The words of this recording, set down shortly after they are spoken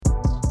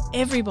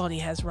Everybody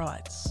has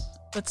rights,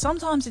 but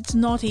sometimes it's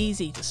not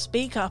easy to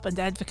speak up and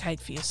advocate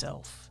for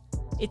yourself.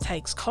 It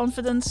takes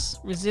confidence,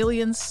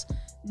 resilience,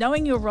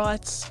 knowing your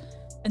rights,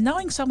 and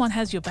knowing someone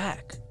has your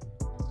back.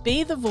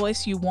 Be the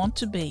voice you want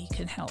to be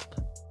can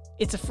help.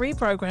 It's a free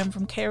program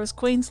from Carers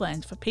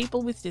Queensland for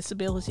people with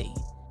disability.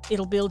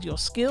 It'll build your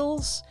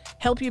skills,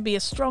 help you be a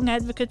strong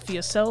advocate for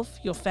yourself,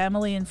 your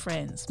family and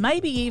friends,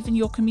 maybe even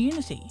your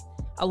community.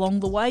 Along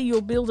the way,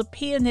 you'll build a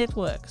peer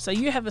network so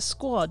you have a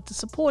squad to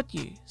support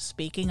you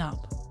speaking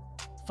up.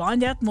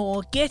 Find out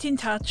more, get in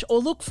touch, or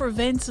look for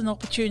events and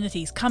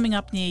opportunities coming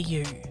up near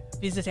you.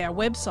 Visit our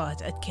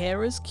website at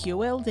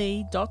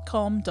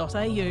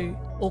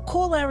carersqld.com.au or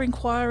call our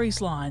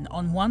inquiries line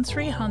on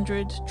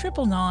 1300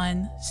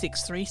 999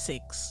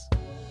 636.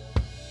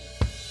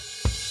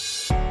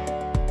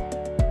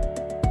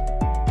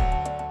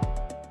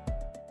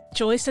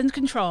 Choice and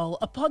Control,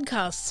 a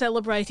podcast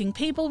celebrating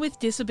people with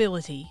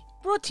disability.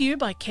 Brought to you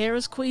by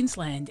Carers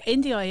Queensland,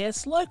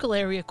 NDIS Local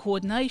Area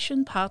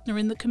Coordination Partner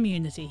in the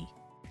Community.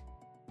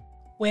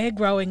 We're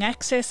growing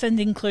access and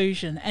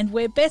inclusion, and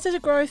we're better to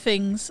grow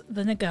things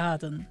than a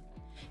garden.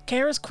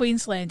 Carers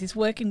Queensland is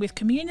working with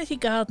community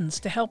gardens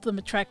to help them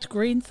attract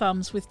green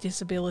thumbs with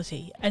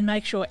disability and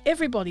make sure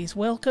everybody's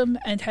welcome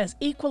and has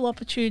equal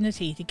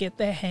opportunity to get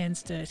their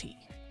hands dirty.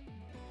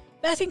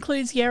 That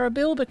includes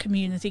Yarrabilba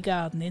Community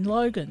Garden in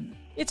Logan.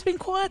 It's been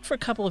quiet for a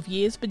couple of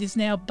years but is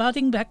now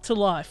budding back to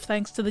life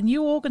thanks to the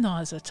new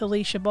organiser,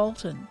 Talisha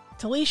Bolton.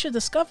 Talisha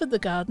discovered the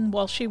garden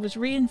while she was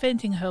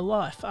reinventing her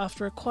life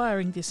after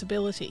acquiring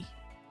disability.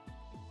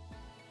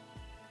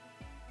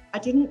 I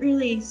didn't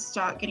really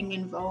start getting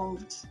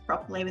involved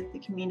properly with the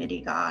community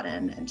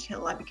garden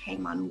until I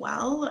became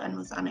unwell and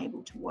was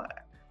unable to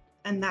work.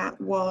 And that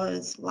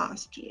was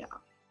last year.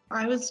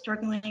 I was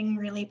struggling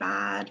really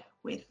bad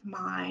with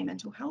my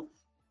mental health.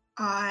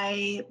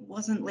 I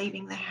wasn't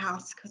leaving the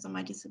house because of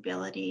my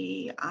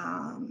disability.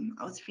 I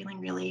was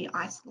feeling really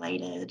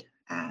isolated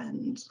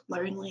and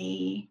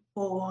lonely,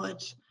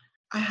 bored.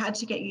 I had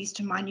to get used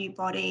to my new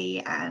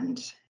body,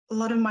 and a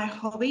lot of my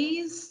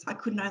hobbies I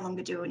could no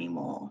longer do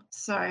anymore.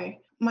 So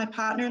my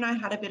partner and I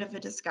had a bit of a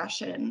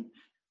discussion,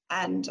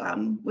 and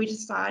we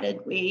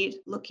decided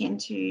we'd look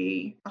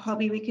into a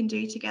hobby we can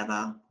do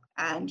together,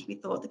 and we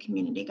thought the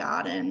community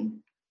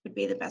garden would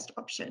be the best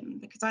option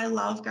because I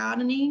love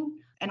gardening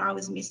and I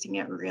was missing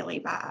it really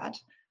bad.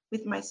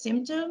 With my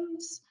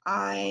symptoms,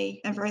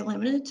 I am very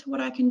limited to what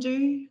I can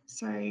do.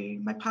 So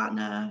my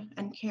partner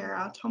and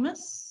carer,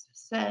 Thomas,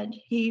 said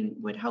he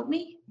would help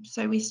me.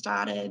 So we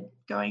started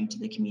going to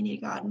the community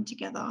garden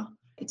together.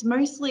 It's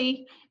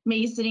mostly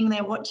me sitting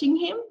there watching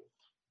him,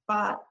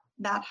 but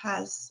that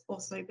has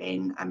also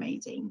been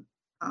amazing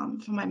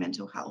for my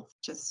mental health.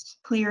 Just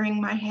clearing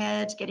my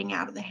head, getting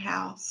out of the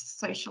house,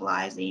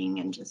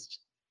 socialising and just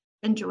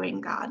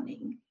enjoying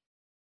gardening.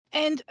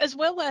 And as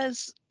well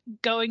as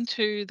going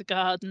to the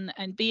garden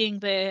and being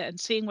there and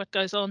seeing what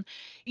goes on,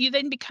 you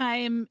then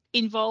became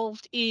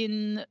involved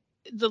in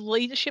the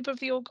leadership of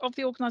the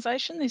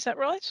organisation, is that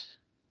right?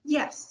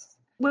 Yes.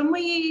 When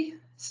we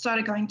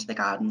started going to the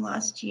garden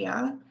last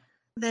year,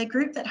 the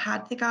group that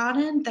had the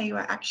garden, they were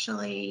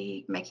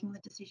actually making the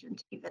decision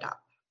to give it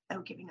up. They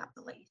were giving up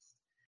the lease.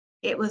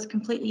 It was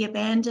completely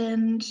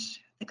abandoned.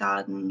 The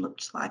garden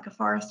looked like a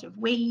forest of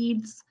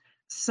weeds.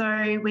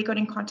 So we got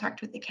in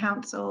contact with the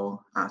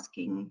council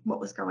asking what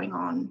was going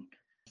on.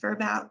 For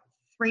about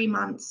 3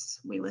 months,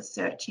 we were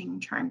searching,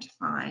 trying to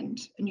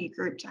find a new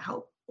group to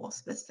help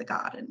auspice the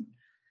garden.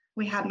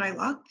 We had no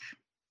luck.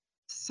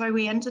 So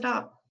we ended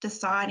up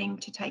deciding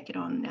to take it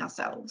on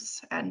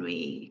ourselves, and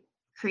we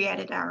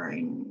created our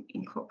own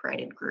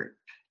incorporated group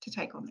to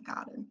take on the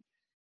garden.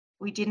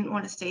 We didn't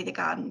want to see the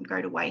garden go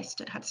to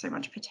waste. It had so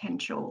much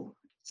potential.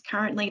 It's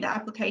currently the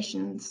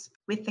applications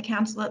with the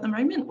council at the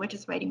moment. We're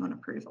just waiting on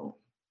approval.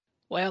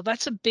 Wow,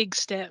 that's a big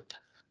step.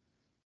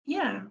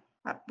 Yeah,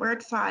 we're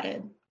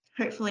excited.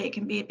 Hopefully it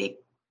can be a big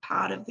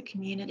part of the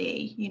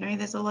community. You know,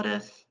 there's a lot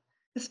of,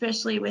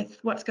 especially with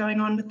what's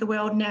going on with the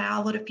world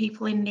now, a lot of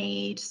people in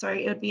need. So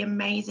it would be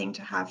amazing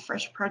to have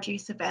fresh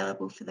produce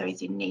available for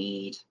those in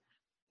need.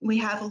 We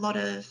have a lot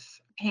of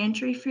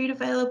pantry food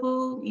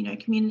available, you know,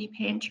 community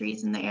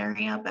pantries in the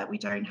area, but we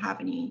don't have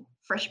any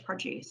fresh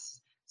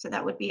produce. So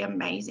that would be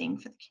amazing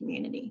for the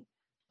community.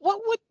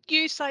 What would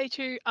you say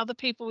to other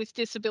people with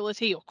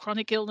disability or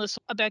chronic illness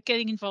about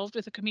getting involved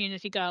with a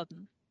community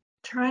garden?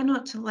 Try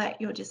not to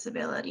let your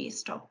disability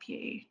stop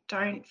you.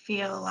 Don't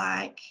feel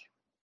like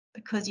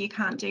because you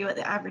can't do what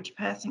the average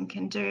person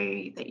can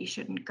do that you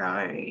shouldn't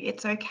go.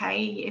 It's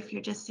okay if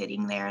you're just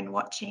sitting there and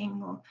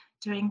watching or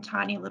doing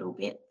tiny little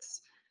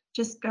bits.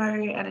 Just go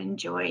and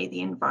enjoy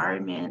the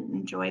environment,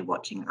 enjoy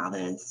watching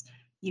others.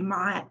 You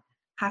might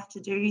have to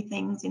do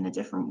things in a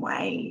different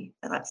way,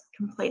 but that's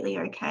completely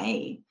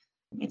okay.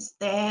 It's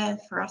there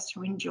for us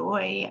to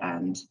enjoy,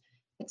 and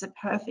it's a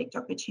perfect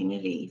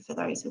opportunity for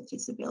those with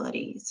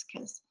disabilities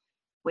because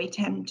we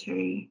tend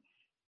to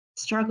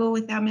struggle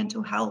with our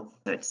mental health.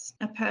 So it's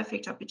a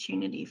perfect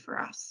opportunity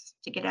for us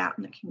to get out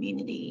in the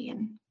community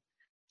and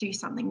do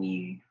something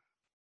new.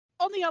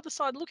 on the other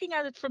side, looking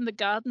at it from the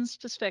garden's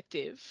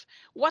perspective,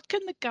 what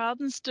can the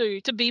gardens do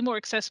to be more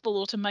accessible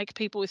or to make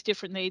people with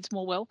different needs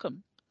more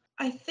welcome?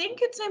 I think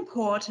it's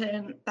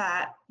important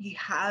that you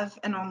have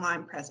an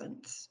online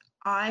presence.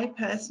 I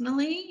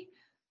personally,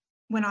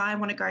 when I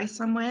want to go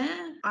somewhere,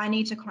 I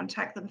need to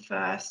contact them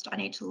first. I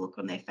need to look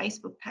on their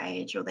Facebook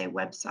page or their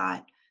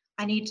website.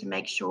 I need to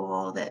make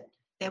sure that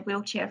they're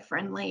wheelchair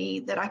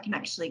friendly, that I can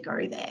actually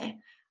go there.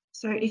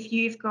 So if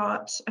you've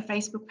got a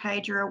Facebook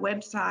page or a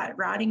website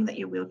writing that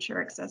you're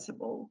wheelchair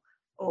accessible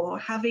or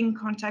having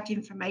contact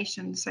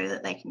information so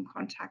that they can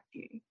contact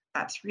you,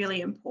 that's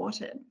really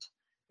important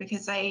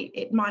because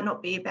it might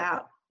not be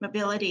about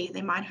mobility.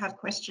 They might have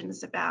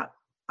questions about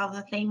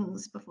other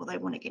things before they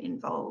want to get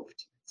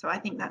involved. So I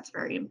think that's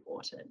very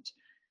important.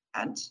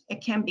 And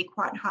it can be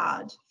quite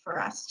hard for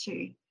us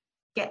to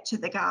get to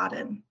the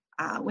garden.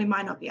 We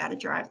might not be able to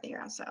drive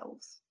there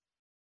ourselves.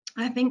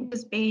 I think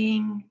just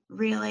being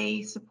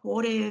really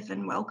supportive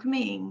and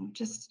welcoming,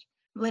 just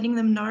letting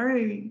them know,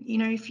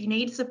 if you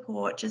need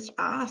support, just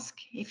ask.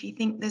 If you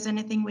think there's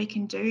anything we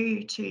can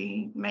do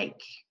to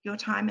make your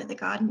time at the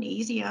garden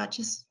easier,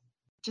 just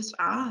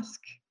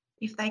ask.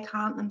 If they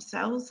can't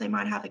themselves, they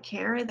might have a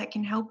carer that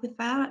can help with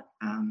that.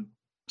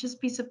 Just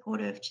be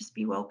supportive, just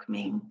be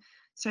welcoming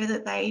so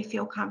that they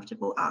feel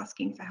comfortable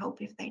asking for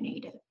help if they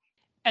need it.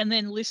 And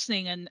then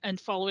listening and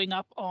following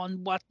up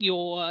on what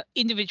your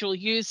individual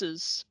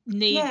users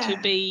need to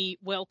be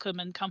welcome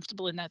and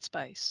comfortable in that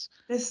space.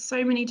 There's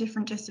so many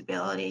different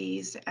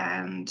disabilities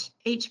and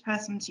each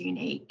person's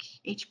unique,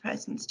 each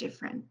person's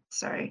different.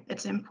 So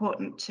it's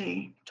important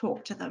to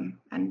talk to them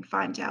and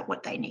find out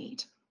what they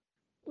need.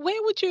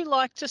 Where would you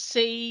like to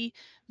see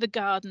the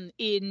garden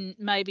in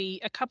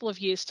maybe a couple of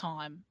years'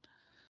 time?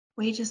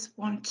 We just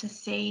want to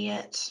see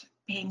it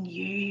being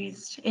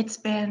used. It's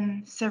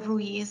been several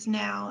years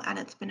now and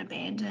it's been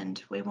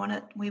abandoned. We want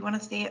to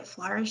see it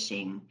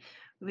flourishing.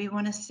 We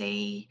want to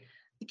see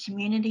the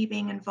community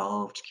being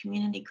involved,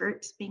 community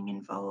groups being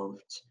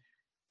involved,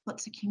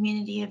 lots of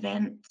community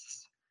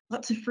events,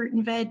 lots of fruit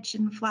and veg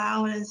and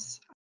flowers.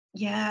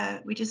 Yeah,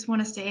 we just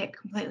want to see it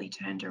completely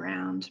turned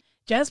around.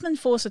 Jasmine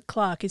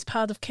Fawcett-Clarke is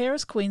part of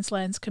Carers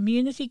Queensland's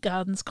Community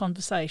Gardens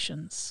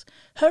Conversations.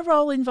 Her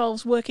role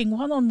involves working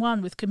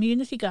one-on-one with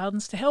community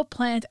gardens to help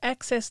plant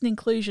access and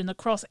inclusion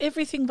across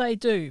everything they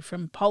do,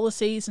 from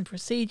policies and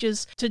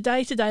procedures to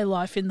day-to-day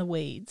life in the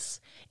weeds.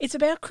 It's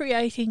about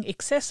creating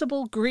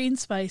accessible green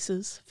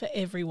spaces for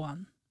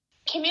everyone.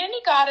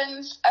 Community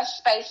gardens are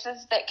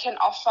spaces that can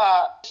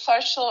offer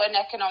social and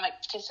economic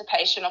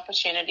participation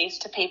opportunities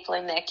to people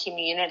in their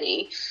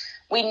community.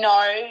 We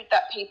know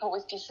that people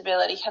with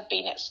disability have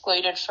been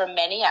excluded from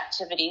many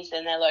activities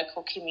in their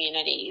local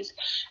communities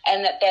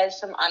and that there's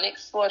some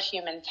unexplored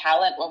human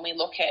talent when we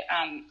look at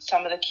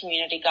some of the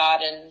community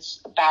gardens'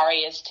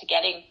 barriers to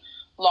getting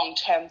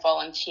long-term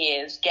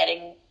volunteers,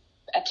 getting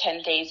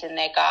attendees in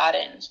their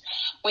gardens.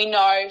 We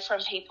know from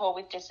people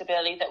with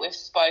disability that we've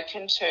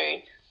spoken to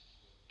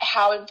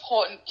how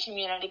important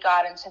community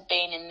gardens have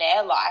been in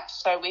their life.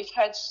 So we've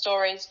heard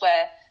stories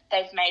where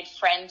they've made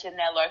friends in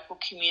their local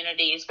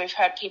communities. We've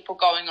heard people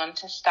going on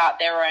to start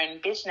their own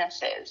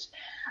businesses,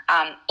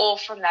 all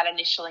from that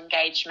initial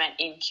engagement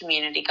in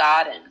community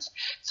gardens.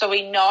 So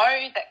we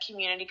know that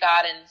community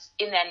gardens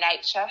in their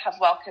nature have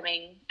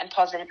welcoming and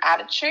positive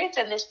attitudes,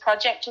 and this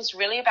project is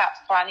really about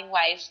finding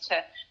ways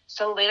to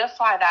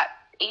solidify that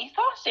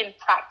ethos in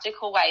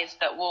practical ways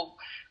that will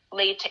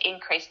lead to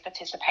increased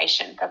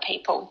participation for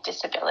people with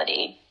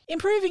disability.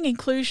 Improving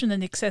inclusion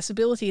and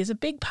accessibility is a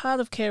big part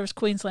of Carers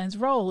Queensland's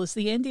role as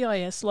the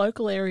NDIS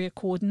local area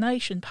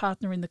coordination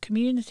partner in the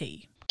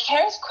community.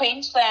 Carers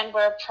Queensland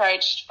were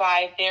approached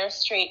by Vera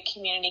Street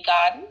Community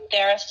Garden.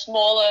 They're a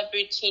smaller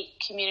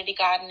boutique community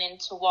garden in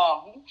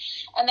Toowong,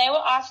 and they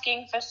were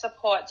asking for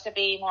support to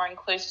be more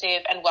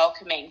inclusive and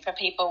welcoming for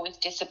people with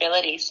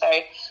disability. So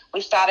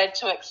we started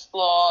to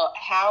explore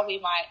how we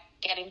might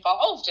get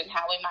involved and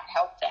how we might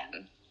help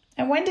them.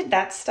 And when did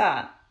that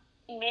start?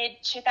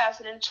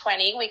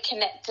 Mid-2020, we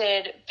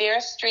connected Vera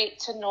Street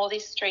to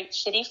Northey Street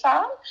City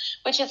Farm,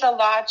 which is a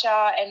larger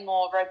and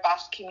more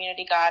robust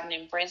community garden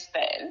in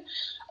Brisbane.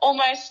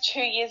 Almost 2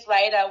 years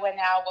later, we're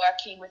now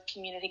working with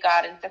community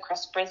gardens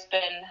across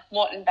Brisbane,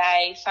 Moreton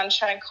Bay,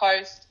 Sunshine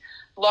Coast,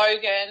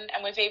 Logan,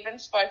 and we've even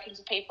spoken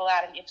to people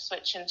out in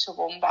Ipswich and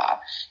Toowoomba.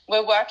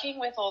 We're working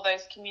with all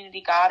those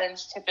community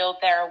gardens to build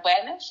their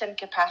awareness and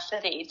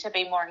capacity to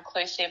be more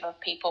inclusive of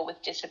people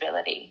with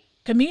disability.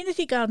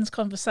 Community Gardens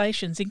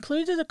Conversations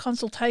included a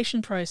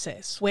consultation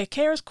process where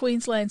Carers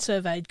Queensland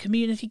surveyed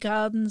community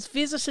gardens,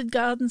 visited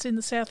gardens in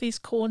the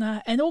southeast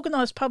corner and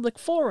organised public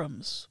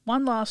forums,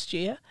 one last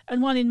year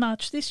and one in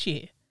March this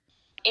year.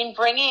 In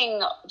bringing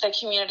the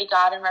community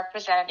garden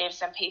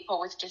representatives and people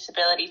with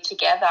disability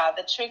together,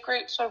 the two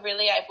groups were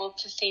really able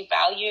to see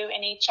value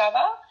in each other.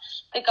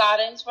 The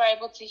gardens were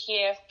able to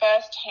hear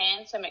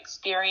firsthand some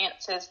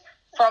experiences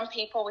from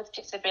people with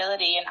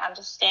disability and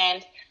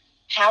understand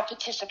how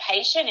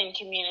participation in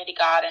community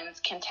gardens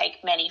can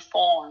take many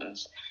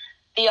forms.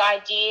 The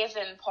ideas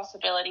and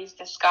possibilities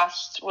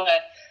discussed were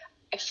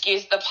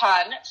excuse the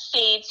pun,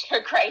 seeds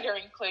for greater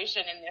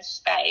inclusion in this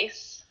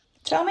space.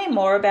 Tell me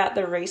more about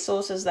the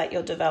resources that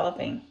you're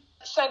developing.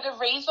 So the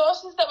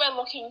resources that we're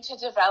looking to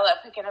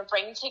develop are going to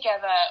bring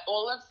together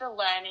all of the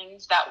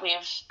learnings that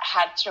we've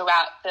had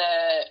throughout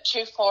the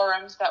 2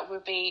 forums that we'll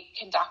be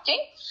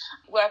conducting,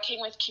 working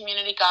with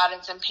community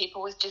gardens and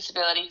people with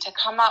disability to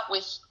come up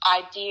with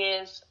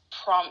ideas,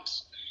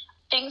 prompts,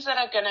 things that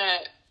are going to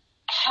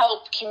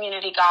help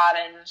community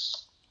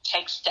gardens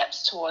take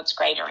steps towards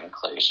greater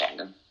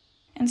inclusion.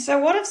 And so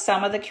what have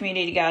some of the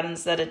community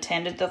gardens that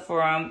attended the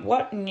forum,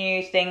 what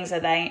new things are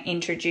they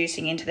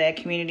introducing into their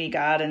community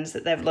gardens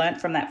that they've learnt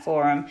from that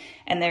forum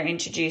and they're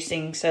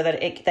introducing so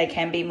that they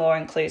can be more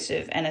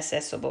inclusive and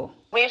accessible?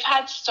 We've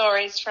had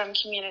stories from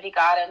community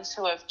gardens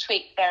who have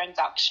tweaked their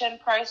induction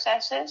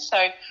processes.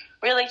 So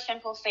really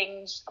simple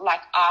things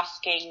like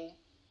asking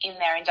in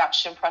their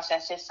induction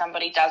process if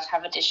somebody does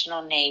have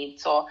additional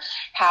needs or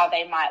how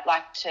they might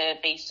like to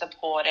be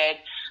supported.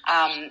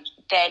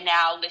 They're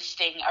now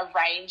listing a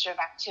range of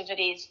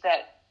activities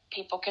that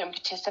people can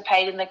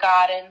participate in the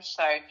garden.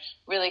 So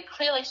really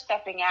clearly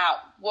stepping out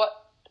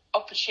what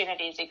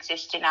opportunities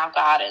exist in our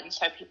garden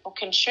so people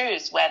can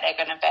choose where they're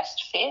going to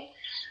best fit.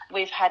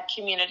 We've had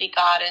community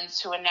gardens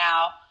who are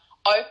now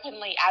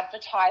openly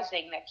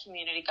advertising their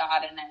community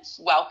garden as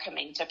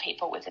welcoming to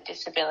people with a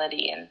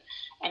disability and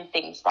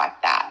things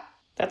like that.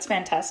 That's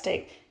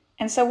fantastic.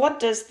 And so what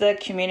does the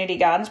Community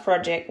Gardens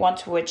Project want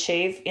to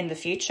achieve in the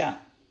future?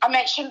 I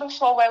mentioned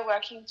before we're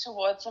working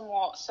towards some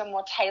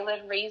more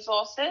tailored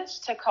resources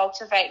to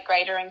cultivate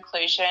greater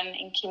inclusion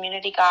in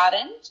community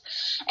gardens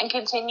and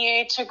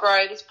continue to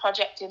grow this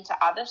project into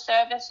other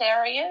service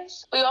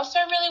areas. We also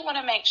really want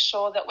to make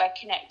sure that we're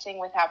connecting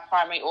with our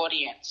primary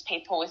audience,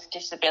 people with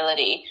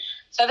disability,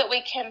 so that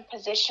we can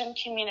position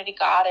community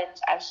gardens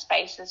as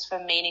spaces for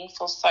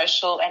meaningful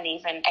social and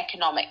even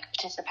economic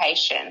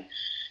participation.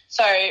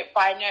 So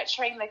by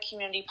nurturing the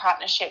community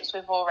partnerships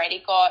we've already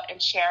got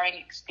and sharing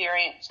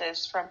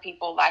experiences from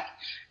people like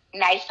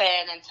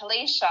Nathan and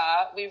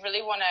Talisha, we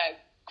really want to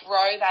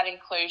grow that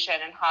inclusion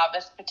and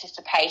harvest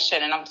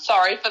participation. And I'm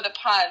sorry for the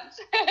puns,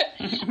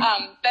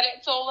 but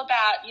it's all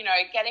about,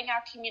 getting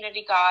our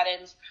community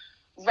gardens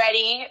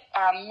ready,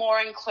 more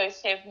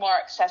inclusive, more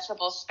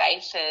accessible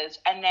spaces,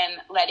 and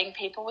then letting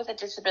people with a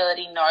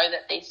disability know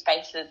that these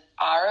spaces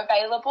are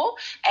available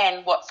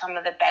and what some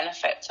of the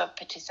benefits of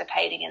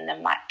participating in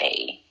them might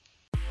be.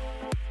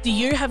 Do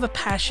you have a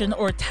passion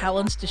or a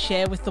talent to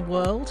share with the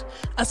world?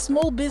 A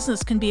small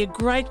business can be a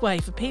great way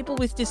for people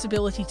with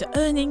disability to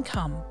earn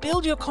income,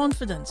 build your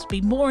confidence,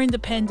 be more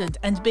independent,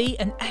 and be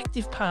an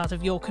active part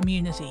of your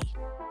community.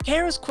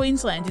 Carers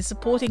Queensland is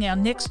supporting our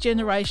next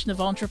generation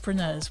of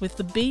entrepreneurs with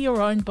the Be Your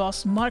Own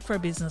Boss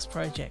microbusiness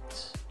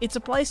project. It's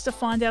a place to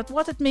find out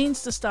what it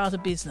means to start a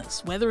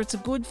business, whether it's a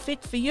good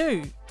fit for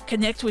you.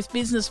 Connect with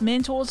business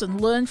mentors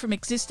and learn from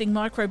existing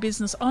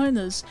microbusiness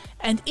owners,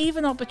 and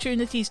even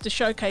opportunities to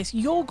showcase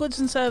your goods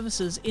and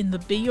services in the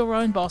Be Your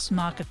Own Boss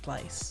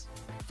marketplace.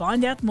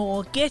 Find out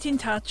more, get in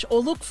touch,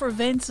 or look for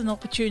events and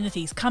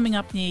opportunities coming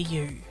up near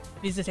you.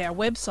 Visit our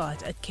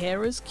website at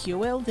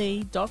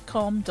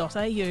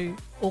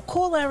carersqld.com.au or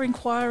call our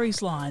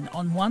inquiries line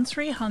on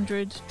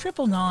 1300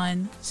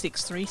 999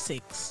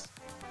 636.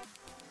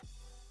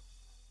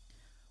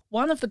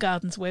 One of the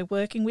gardens we're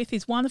working with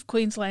is one of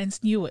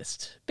Queensland's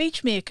newest,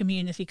 Beachmere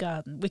Community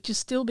Garden, which is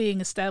still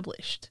being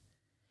established.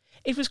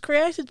 It was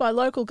created by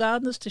local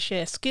gardeners to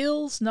share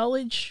skills,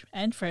 knowledge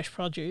and fresh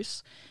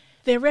produce.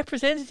 Their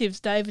representatives,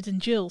 David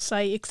and Jill,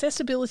 say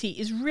accessibility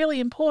is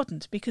really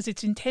important because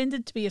it's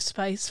intended to be a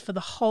space for the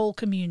whole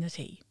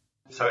community.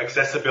 So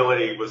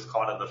accessibility was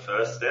kind of the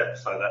first step.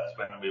 So that's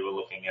when we were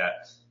looking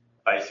at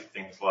basic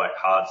things like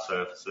hard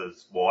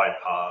surfaces, wide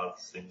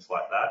paths, things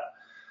like that.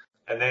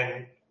 And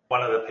then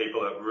one of the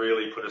people that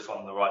really put us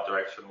on the right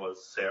direction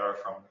was Sarah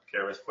from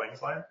Carers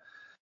Queensland.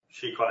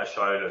 She kind of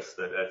showed us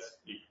that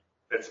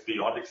it's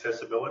beyond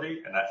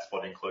accessibility, and that's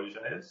what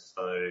inclusion is.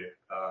 So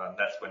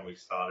that's when we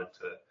started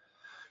to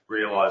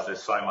realise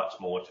there's so much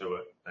more to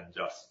it than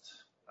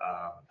just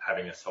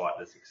having a site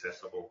that's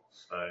accessible.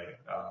 So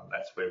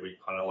that's where we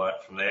kind of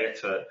learnt from there.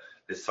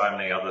 There's so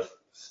many other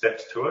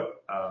steps to it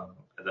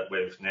that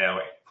we've now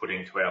put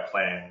into our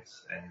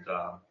plans and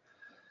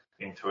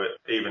into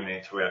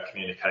our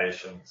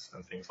communications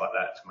and things like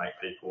that to make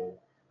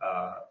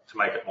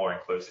it more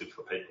inclusive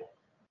for people.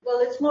 Well,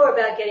 it's more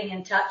about getting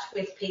in touch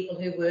with people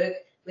who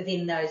work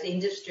within those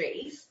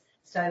industries.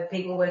 So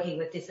people working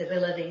with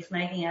disabilities,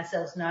 making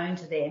ourselves known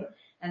to them,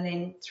 and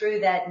then through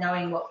that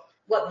knowing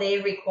what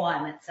their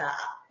requirements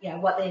are,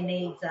 what their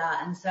needs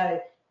are. And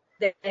so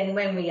then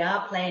when we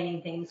are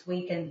planning things,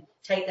 we can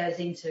take those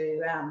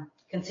into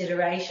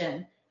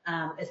consideration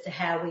as to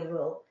how we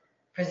will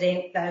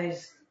present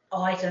those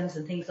items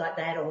and things like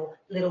that, or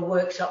little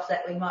workshops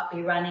that we might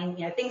be running,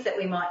 things that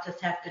we might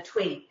just have to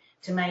tweak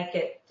to make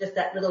it just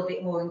that little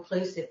bit more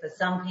inclusive for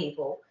some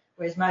people,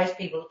 whereas most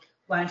people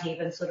won't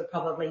even sort of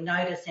probably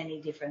notice any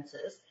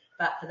differences.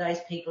 But for those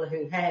people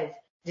who have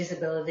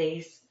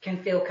disabilities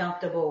can feel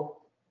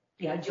comfortable,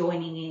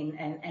 joining in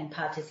and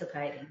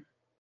participating.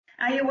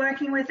 Are you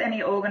working with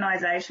any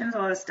organisations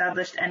or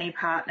established any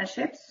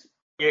partnerships?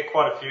 Yeah,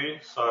 quite a few.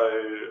 So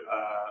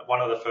one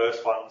of the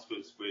first ones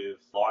was with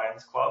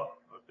Lions Club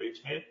of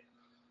Beachmere.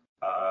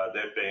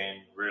 They've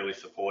been really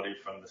supportive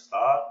from the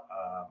start,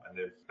 and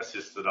they've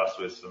assisted us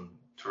with some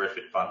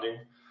terrific funding.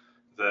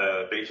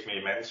 The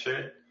Beachmere Men's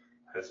Shed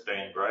has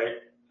been great.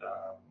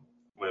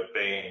 We've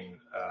been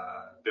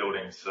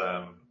building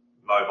some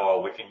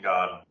mobile wicking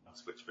gardens,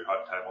 which we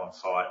hope to have on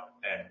site,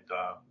 and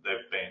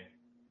they've been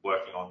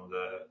working on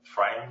the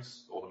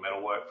frames, all the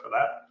metalwork for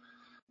that.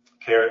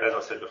 As I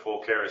said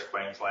before, Carers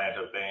Queensland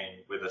have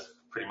been with us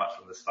pretty much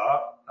from the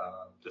start,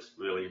 just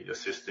really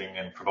assisting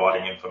and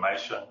providing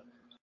information.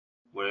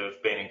 We've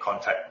been in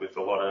contact with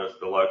a lot of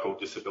the local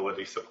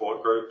disability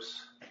support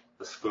groups,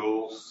 the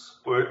schools.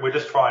 We're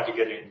just trying to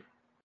get in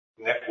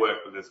network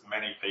with as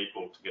many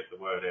people to get the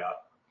word out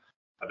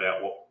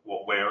about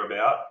what we're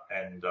about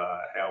and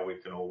how we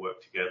can all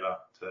work together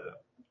to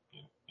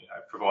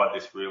provide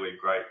this really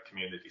great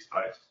community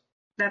space.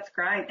 That's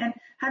great. And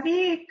have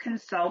you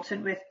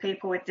consulted with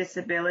people with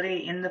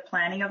disability in the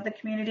planning of the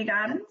community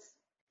gardens?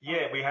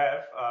 Yeah, we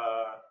have.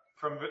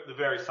 From the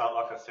very start,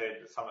 like I said,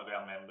 some of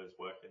our members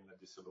work in the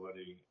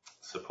disability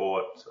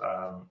support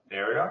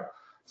area,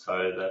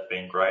 so they've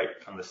been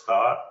great from the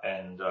start.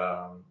 And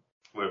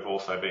we've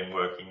also been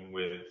working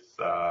with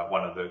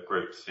one of the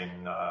groups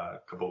in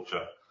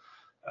Caboolture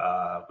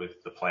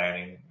with the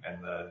planning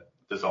and the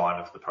design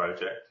of the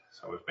project.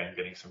 So we've been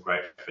getting some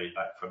great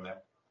feedback from them.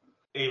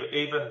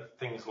 Even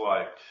things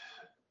like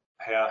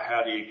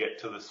how do you get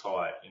to the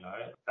site?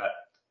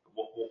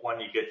 When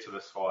you get to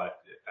the site,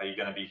 are you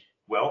going to be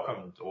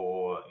welcomed,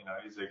 or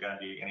is there going to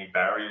be any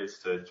barriers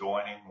to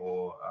joining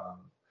or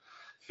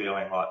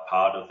feeling like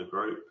part of the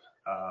group?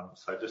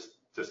 So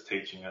just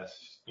teaching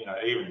us,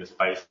 even just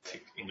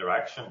basic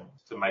interaction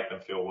to make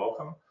them feel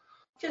welcome.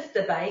 Just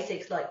the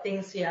basics, like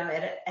things,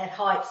 at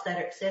heights that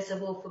are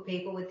accessible for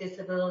people with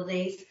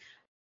disabilities.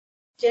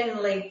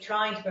 Generally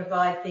trying to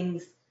provide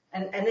things,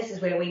 and this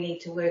is where we need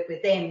to work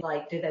with them,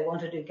 like do they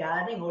want to do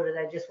gardening, or do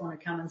they just want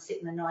to come and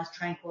sit in a nice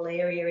tranquil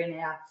area in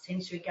our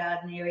sensory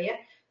garden area,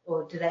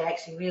 or do they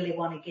actually really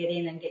want to get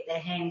in and get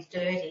their hands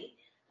dirty?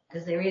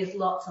 Because there is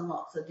lots and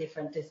lots of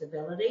different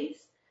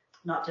disabilities,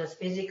 not just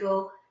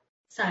physical,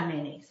 so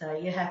many. So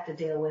you have to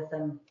deal with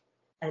them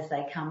as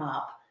they come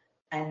up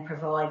and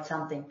provide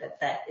something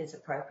that is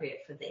appropriate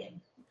for them.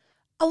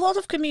 A lot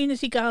of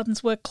community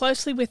gardens work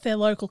closely with their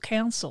local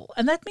council,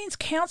 and that means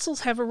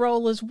councils have a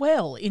role as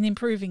well in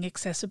improving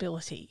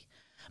accessibility.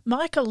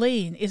 Micah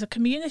Lean is a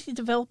Community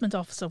Development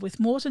Officer with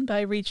Moreton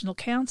Bay Regional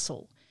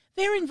Council.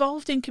 They're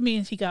involved in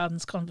community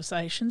gardens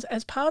conversations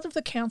as part of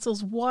the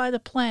council's wider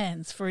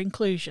plans for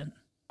inclusion.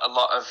 A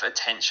lot of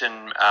attention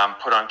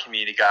put on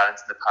community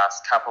gardens in the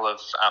past couple of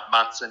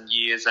months and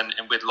years, and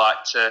we'd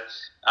like to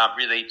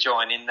really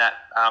join in that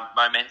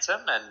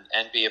momentum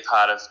and be a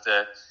part of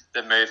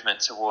the movement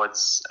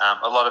towards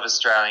a lot of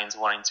Australians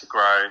wanting to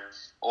grow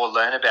or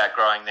learn about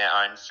growing their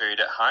own food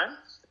at home,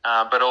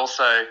 but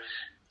also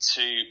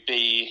to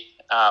be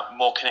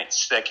more connected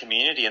to their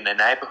community and their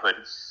neighbourhood.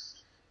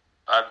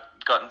 I've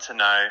gotten to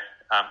know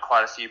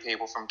quite a few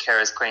people from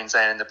Carers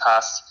Queensland in the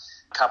past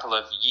couple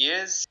of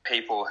years,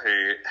 people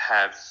who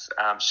have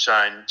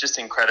shown just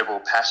incredible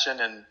passion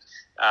and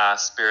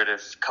spirit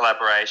of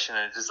collaboration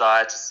and a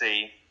desire to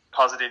see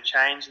positive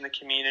change in the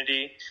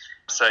community.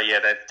 So yeah,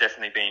 they've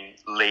definitely been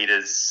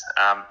leaders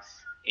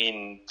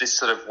in this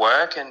sort of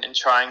work and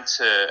trying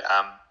to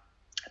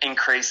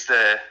increase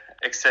the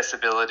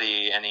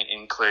accessibility and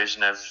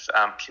inclusion of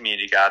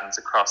community gardens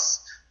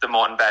across the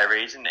Moreton Bay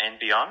region and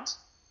beyond.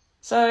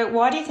 So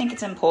why do you think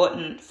it's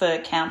important for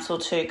council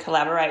to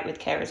collaborate with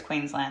Carers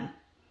Queensland?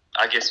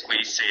 I guess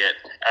we see it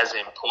as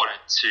important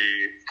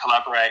to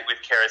collaborate with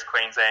Carers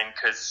Queensland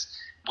because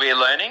we're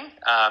learning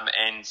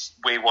and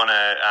we want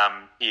to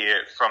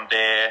hear from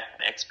their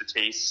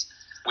expertise.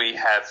 We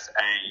have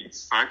a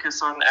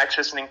focus on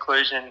access and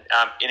inclusion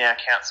in our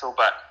council,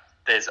 but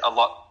there's a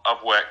lot of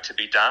work to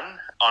be done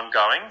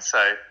ongoing.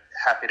 So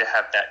happy to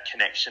have that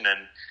connection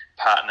and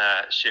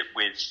partnership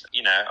with,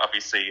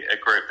 obviously a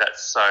group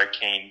that's so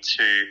keen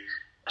to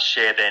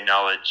share their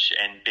knowledge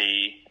and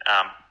be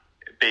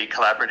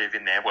collaborative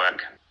in their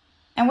work.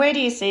 And where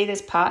do you see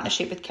this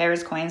partnership with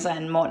Carers Queensland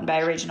and Moreton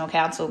Bay Regional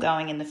Council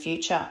going in the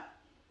future?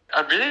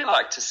 I'd really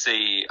like to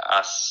see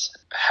us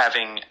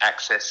having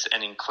access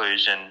and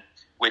inclusion,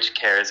 which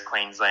Carers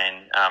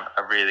Queensland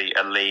are really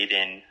a lead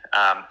in.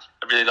 I'd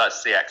really like to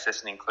see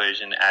access and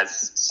inclusion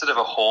as sort of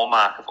a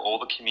hallmark of all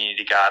the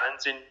community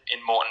gardens in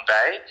Moreton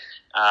Bay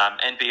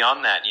and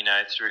beyond that,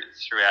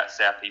 throughout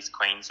southeast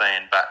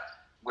Queensland. But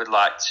we'd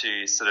like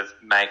to sort of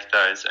make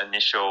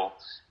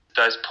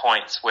those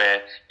points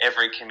where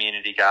every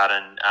community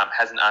garden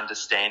has an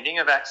understanding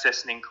of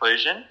access and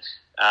inclusion,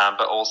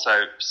 but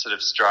also sort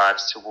of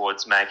strives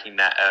towards making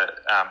that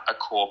a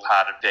core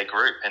part of their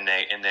group and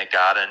their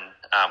garden,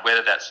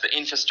 whether that's the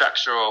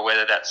infrastructure or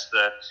whether that's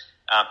the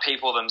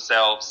people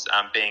themselves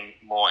being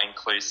more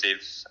inclusive.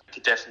 I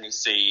could definitely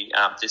see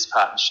this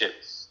partnership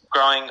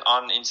growing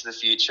on into the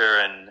future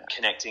and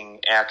connecting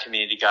our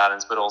community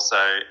gardens, but also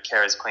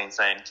Carers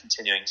Queensland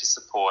continuing to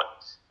support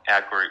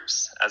our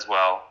groups as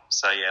well.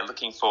 So, yeah,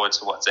 looking forward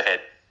to what's ahead.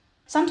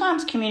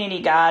 Sometimes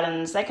community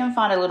gardens, they can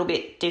find it a little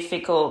bit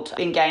difficult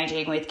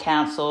engaging with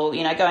council,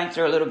 going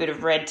through a little bit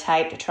of red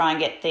tape to try and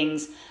get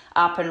things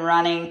up and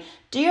running.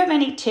 Do you have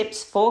any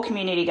tips for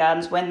community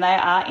gardens when they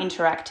are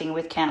interacting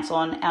with council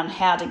on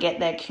how to get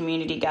their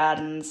community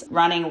gardens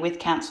running with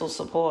council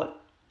support?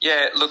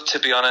 Yeah, look, to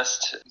be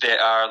honest, there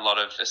are a lot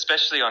of,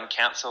 especially on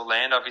council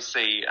land,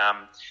 obviously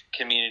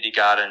community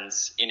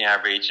gardens in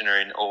our region are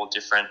in all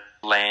different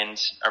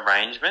land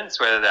arrangements,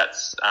 whether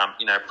that's,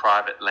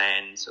 private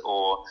land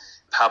or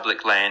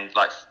public land,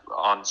 like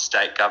on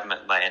state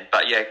government land.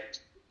 But yeah,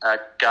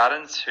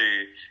 gardens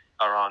who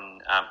are on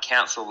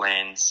council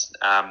lands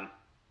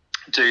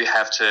do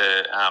have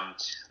to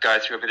go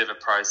through a bit of a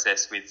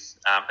process with,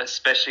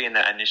 especially in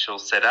that initial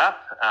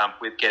setup,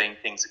 with getting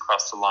things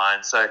across the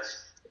line. So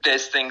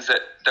there's things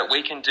that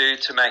we can do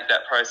to make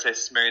that process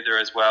smoother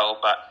as well.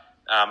 But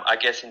I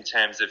guess in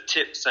terms of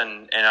tips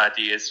and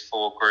ideas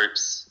for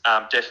groups,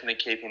 definitely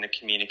keeping the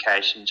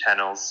communication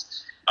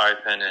channels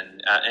open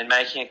and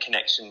making a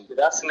connection with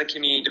us in the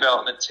community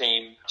development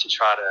team to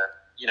try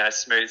to,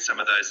 smooth some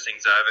of those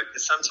things over.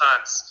 Because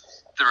sometimes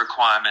the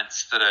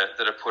requirements that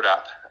are put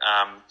up,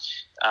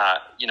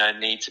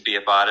 need to be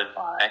abided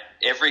by.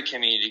 Every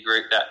community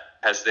group that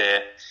has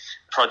their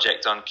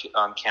project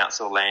on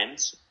council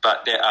lands,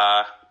 but there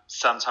are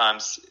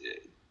sometimes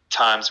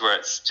times where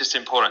it's just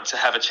important to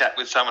have a chat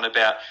with someone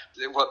about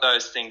what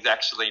those things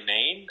actually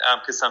mean,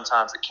 because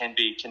sometimes it can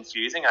be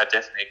confusing. I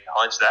definitely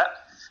acknowledge that.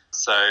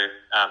 So,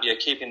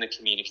 keeping the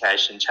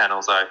communication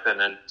channels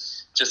open and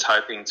just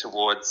hoping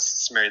towards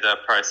smoother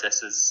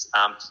processes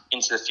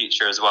into the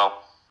future as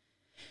well.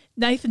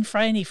 Nathan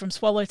Franey from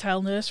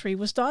Swallowtail Nursery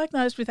was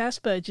diagnosed with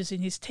Asperger's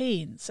in his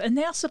teens and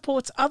now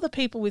supports other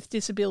people with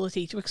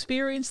disability to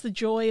experience the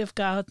joy of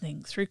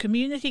gardening through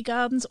community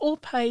gardens or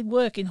paid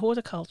work in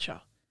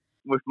horticulture.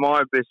 With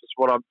my business,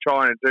 what I'm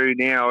trying to do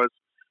now is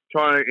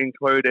trying to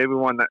include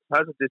everyone that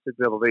has a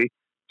disability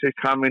to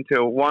come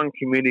into one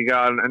community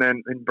garden and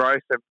then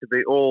embrace them to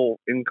be all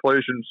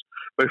inclusions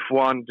with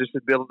one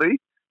disability.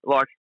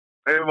 Like,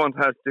 everyone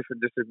has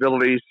different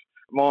disabilities.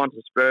 Mine's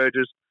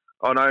Asperger's.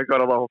 I know I've got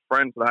a lot of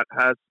friends that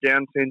has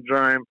Down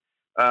syndrome,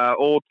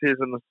 autism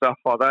and stuff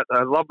like that.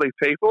 They're lovely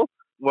people.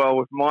 Well,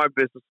 with my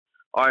business,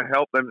 I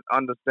help them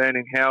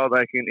understanding how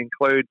they can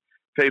include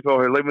people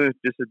who live with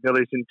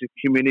disabilities into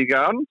community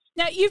gardens.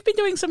 Now, you've been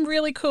doing some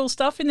really cool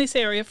stuff in this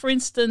area. For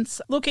instance,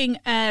 looking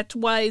at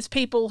ways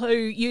people who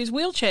use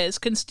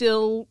wheelchairs can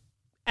still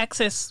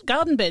access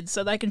garden beds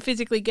so they can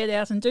physically get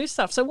out and do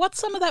stuff. So what's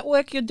some of that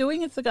work you're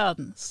doing at the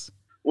gardens?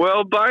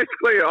 Well,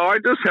 basically, I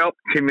just help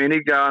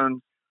community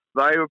gardens.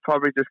 They would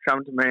probably just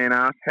come to me and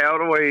ask, how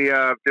do we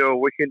do a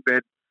weekend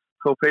bed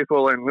for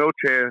people in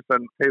wheelchairs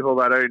and people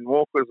that are in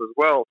walkers as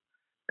well?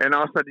 And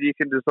I said, you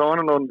can design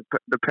it on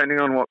depending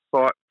on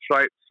what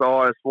shape,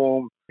 size,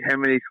 form, how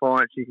many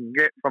clients you can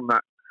get from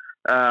that,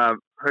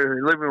 who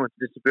are living with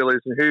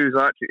disabilities and who's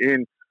actually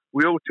in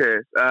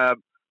wheelchairs.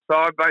 So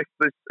I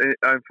basically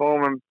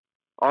inform them,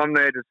 I'm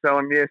there to tell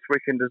them, yes, we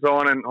can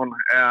design it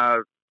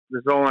on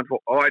design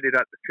what I did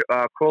at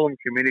the Coolum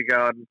Community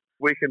Garden.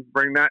 We can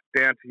bring that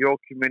down to your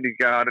community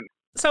garden.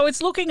 So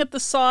it's looking at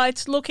the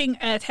site, looking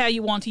at how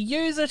you want to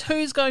use it,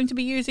 who's going to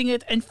be using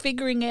it, and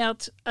figuring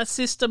out a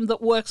system that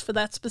works for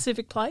that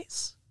specific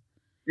place?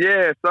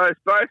 Yeah, so it's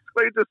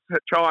basically just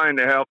trying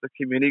to help the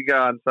community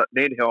gardens that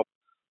need help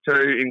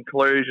to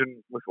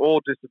inclusion with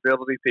all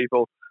disability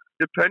people,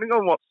 depending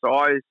on what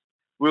size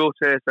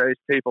wheelchairs these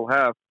people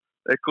have.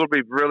 They could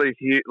be really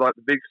huge, like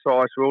the big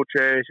size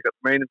wheelchairs, you've got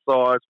the medium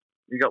size,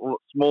 you've got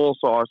small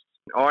size.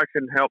 I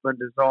can help them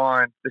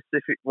design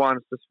specific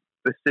ones to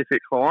specific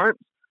clients,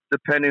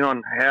 depending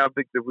on how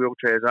big the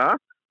wheelchairs are.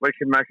 We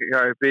can make it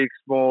go big,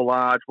 small,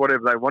 large,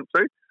 whatever they want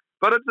to.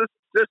 But it's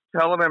just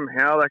telling them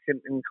how they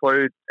can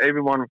include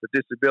everyone with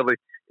a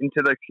disability into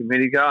the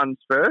community gardens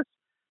first.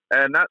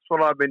 And that's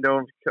what I've been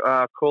doing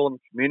for Coolum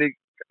Community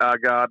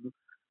Garden,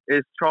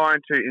 is trying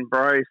to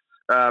embrace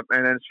and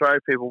then show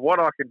people what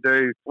I can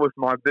do with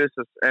my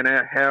business and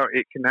how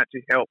it can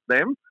actually help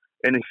them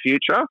in the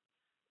future.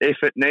 If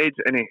it needs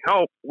any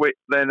help,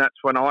 then that's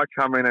when I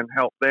come in and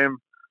help them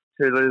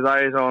to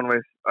liaison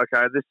with,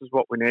 okay, this is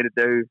what we need to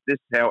do, this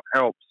is how it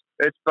helps.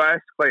 It's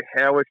basically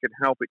how we can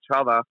help each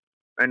other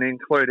and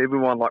include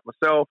everyone like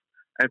myself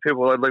and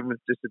people that live with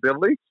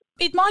disabilities.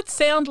 It might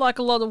sound like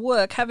a lot of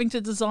work having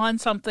to design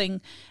something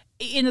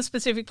in a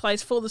specific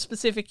place for the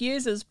specific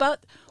users,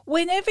 but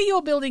whenever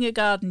you're building a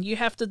garden, you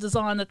have to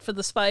design it for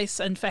the space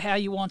and for how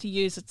you want to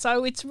use it.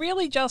 So it's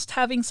really just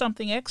having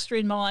something extra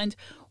in mind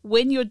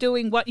when you're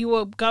doing what you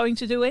were going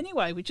to do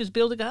anyway, which is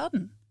build a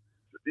garden.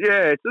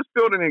 Yeah, it's just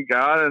building a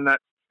garden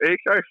that's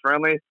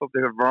eco-friendly for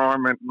the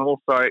environment and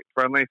also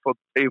friendly for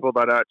people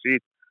that are actually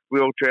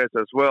wheelchairs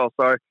as well.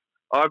 So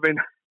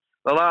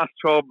the last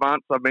 12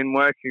 months I've been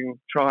working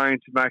trying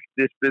to make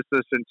this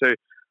business into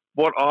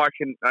what I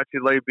can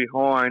actually leave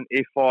behind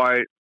if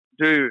I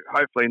do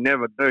hopefully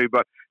never do,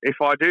 but if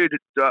I do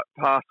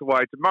pass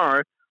away tomorrow,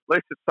 at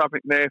least it's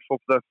something there for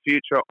the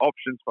future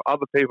options for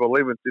other people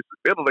living with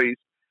disabilities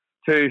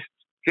to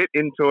get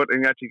into it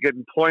and actually get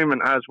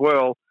employment as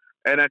well,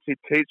 and actually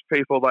teach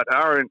people that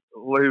are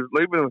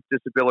living with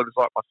disabilities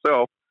like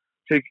myself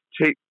to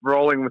keep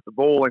rolling with the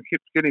ball and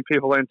keep getting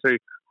people into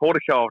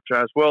horticulture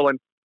as well, and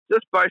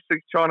just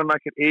basically trying to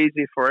make it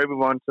easy for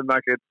everyone to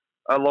make it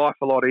a life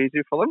a lot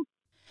easier for them.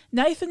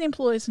 Nathan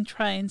employs and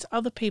trains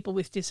other people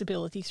with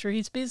disability through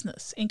his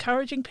business,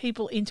 encouraging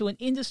people into an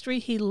industry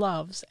he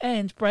loves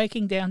and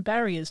breaking down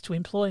barriers to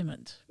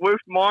employment. With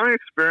my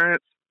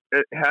experience,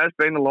 it has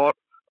been a lot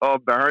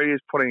of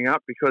barriers putting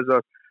up because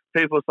of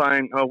people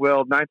saying, oh,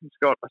 well, Nathan's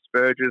got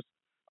Asperger's.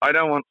 I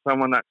don't want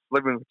someone that's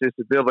living with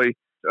disability.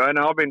 And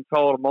I've been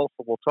told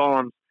multiple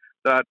times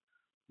that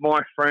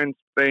my friend's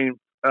been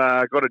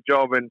got a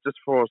job in, just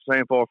for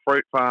example, a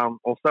fruit farm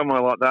or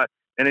somewhere like that,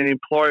 and an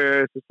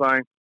employer is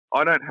saying,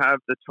 I don't have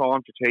the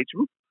time to teach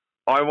them.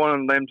 I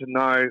want them to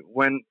know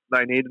when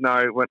they need to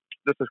know when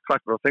this is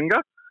click of a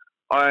finger.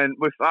 And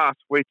with us,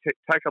 we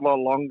take a lot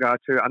longer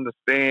to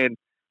understand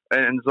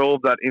and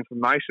absorb that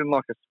information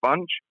like a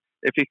sponge.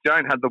 If you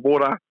don't have the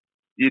water,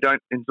 you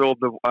don't absorb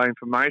the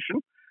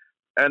information.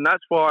 And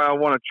that's why I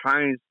want to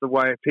change the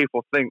way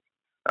people think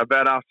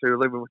about us who are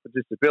living with a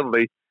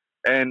disability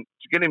and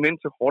to get them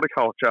into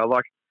horticulture.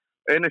 Like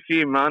in a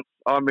few months,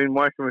 I've been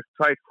working with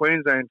TAFE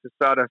Queensland to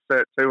start a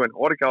Cert 2 in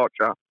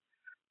horticulture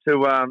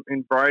to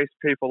embrace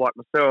people like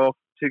myself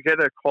to get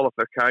their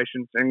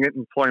qualifications and get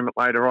employment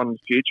later on in the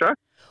future.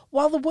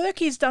 While the work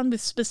he's done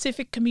with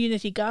specific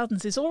community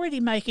gardens is already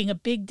making a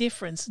big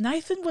difference,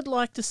 Nathan would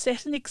like to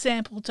set an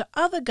example to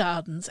other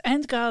gardens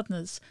and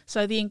gardeners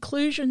so the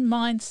inclusion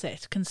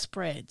mindset can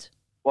spread.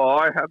 Well,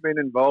 I have been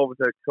involved with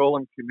the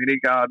Coolum Community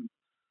Garden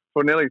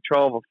for nearly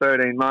 12 or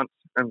 13 months,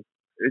 and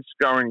it's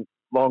going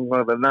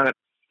longer than that.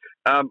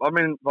 I've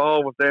been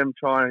involved with them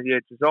trying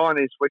to design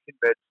these weekend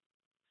beds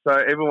so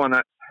everyone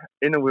that's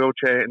in a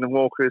wheelchair and the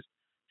walkers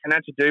can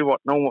actually do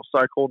what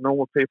so-called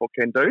normal people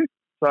can do.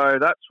 So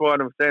that's why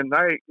with them,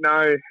 they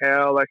know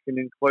how they can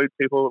include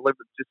people who live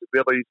with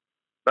disabilities.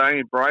 They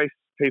embrace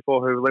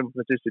people who live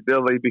with a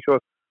disability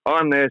because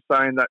I'm there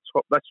saying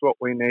that's what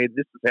we need.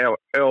 This is how it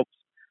helps.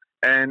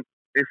 And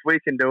if we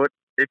can do it,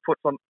 it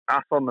puts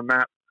us on the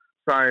map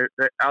so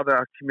that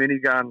other community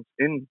gardens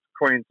in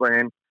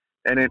Queensland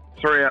and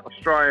throughout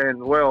Australia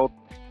and the world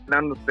can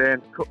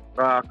understand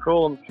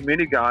Coolum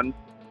Community Gardens.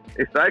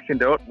 If they can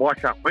do it, why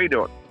can't we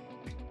do it?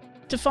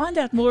 To find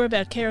out more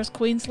about Carers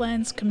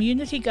Queensland's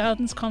Community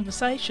Gardens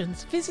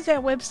Conversations, visit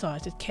our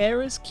website at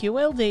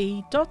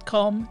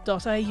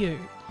carersqld.com.au.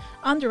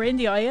 Under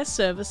NDIS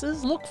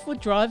services, look for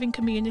Driving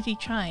Community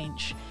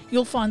Change.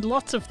 You'll find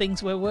lots of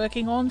things we're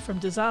working on, from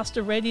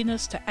disaster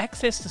readiness to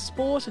access to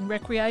sport and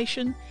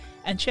recreation,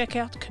 and check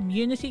out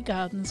Community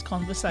Gardens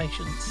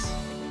Conversations.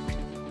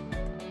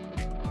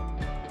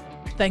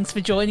 Thanks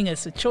for joining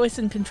us at Choice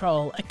and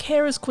Control, a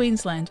Carers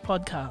Queensland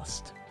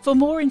podcast. For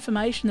more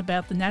information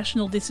about the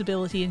National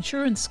Disability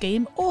Insurance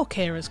Scheme or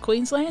Carers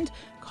Queensland,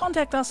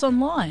 contact us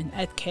online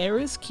at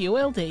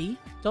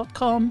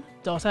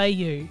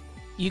carersqld.com.au.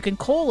 You can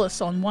call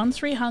us on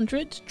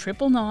 1300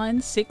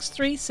 999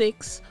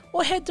 636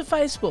 or head to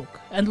Facebook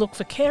and look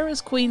for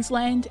Carers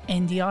Queensland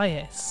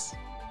NDIS.